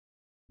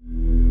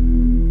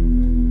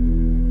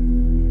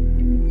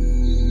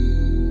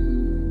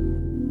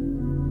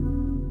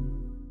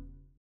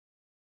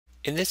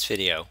In this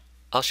video,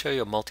 I'll show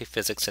you a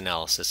multiphysics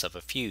analysis of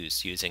a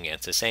fuse using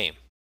ANSYS AIM.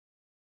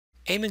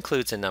 AIM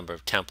includes a number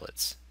of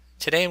templates.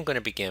 Today I'm going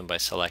to begin by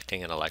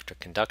selecting an electric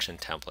conduction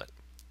template.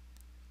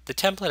 The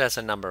template has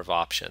a number of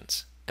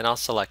options, and I'll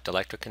select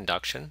electric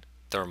conduction,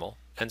 thermal,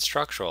 and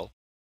structural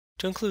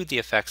to include the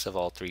effects of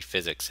all three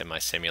physics in my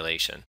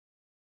simulation.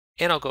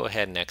 And I'll go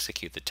ahead and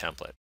execute the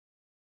template.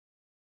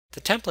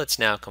 The template's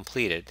now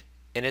completed,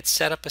 and it's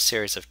set up a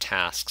series of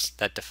tasks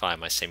that define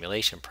my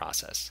simulation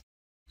process.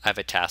 I have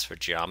a task for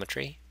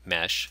geometry,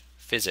 mesh,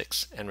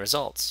 physics, and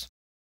results.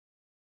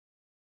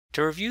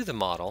 To review the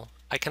model,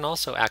 I can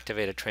also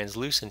activate a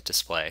translucent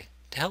display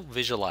to help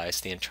visualize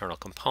the internal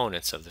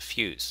components of the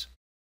fuse.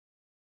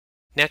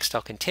 Next,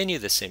 I'll continue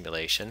the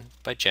simulation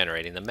by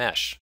generating the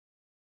mesh.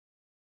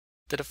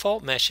 The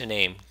default mesh in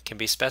AIM can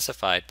be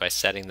specified by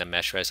setting the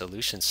mesh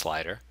resolution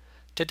slider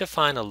to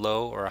define a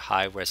low or a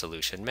high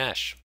resolution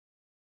mesh.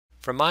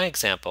 For my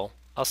example,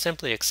 I'll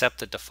simply accept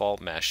the default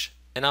mesh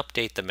and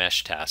update the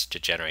mesh task to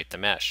generate the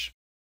mesh.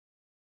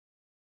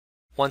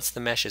 Once the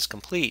mesh is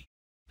complete,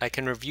 I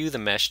can review the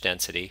mesh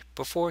density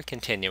before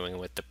continuing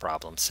with the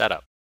problem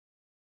setup.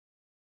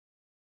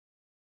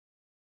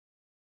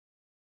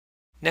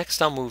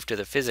 Next, I'll move to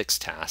the physics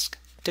task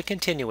to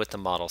continue with the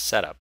model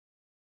setup.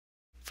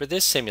 For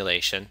this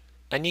simulation,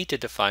 I need to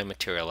define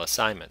material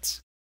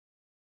assignments.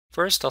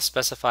 First, I'll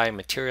specify a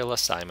material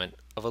assignment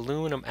of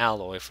aluminum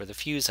alloy for the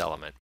fuse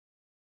element.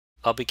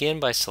 I'll begin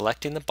by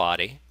selecting the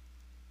body,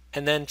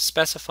 and then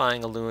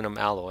specifying aluminum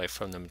alloy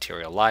from the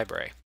material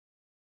library.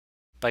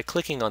 By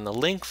clicking on the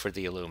link for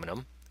the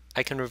aluminum,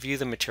 I can review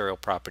the material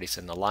properties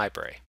in the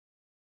library.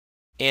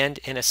 And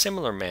in a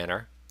similar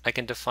manner, I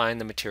can define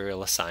the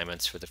material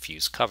assignments for the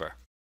fuse cover.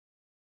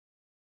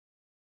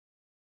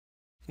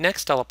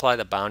 Next, I'll apply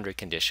the boundary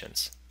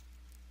conditions.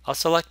 I'll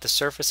select the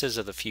surfaces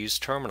of the fuse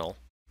terminal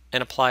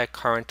and apply a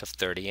current of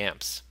 30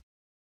 amps.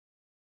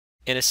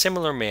 In a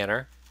similar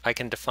manner, I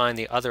can define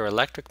the other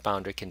electric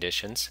boundary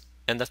conditions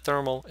and the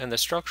thermal and the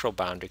structural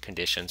boundary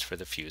conditions for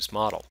the fuse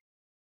model.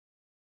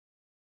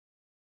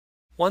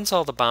 Once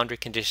all the boundary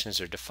conditions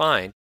are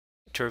defined,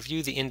 to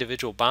review the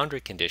individual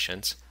boundary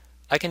conditions,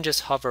 I can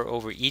just hover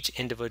over each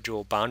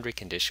individual boundary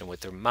condition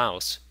with the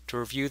mouse to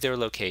review their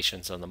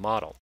locations on the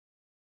model.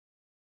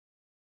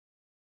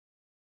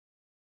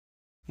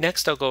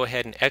 Next, I'll go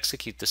ahead and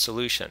execute the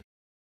solution.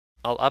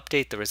 I'll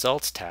update the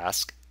results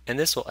task, and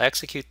this will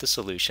execute the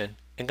solution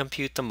and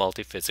compute the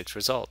multiphysics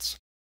results.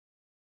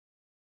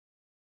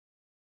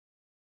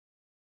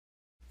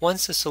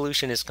 Once the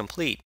solution is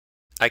complete,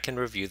 I can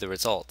review the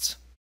results.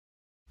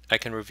 I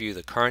can review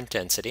the current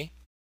density,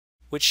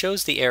 which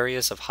shows the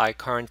areas of high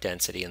current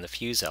density in the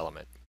fuse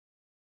element.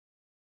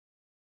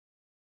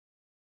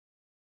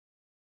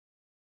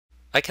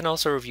 I can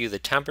also review the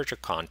temperature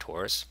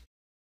contours,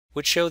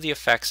 which show the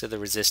effects of the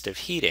resistive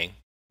heating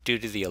due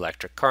to the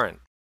electric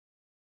current.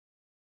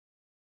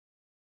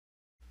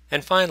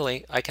 And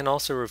finally, I can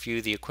also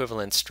review the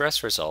equivalent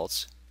stress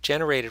results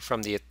generated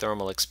from the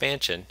thermal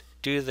expansion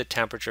due to the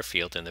temperature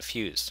field in the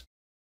fuse.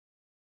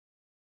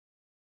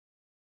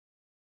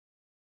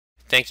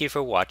 Thank you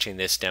for watching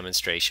this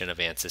demonstration of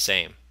ANSYS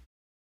AIM.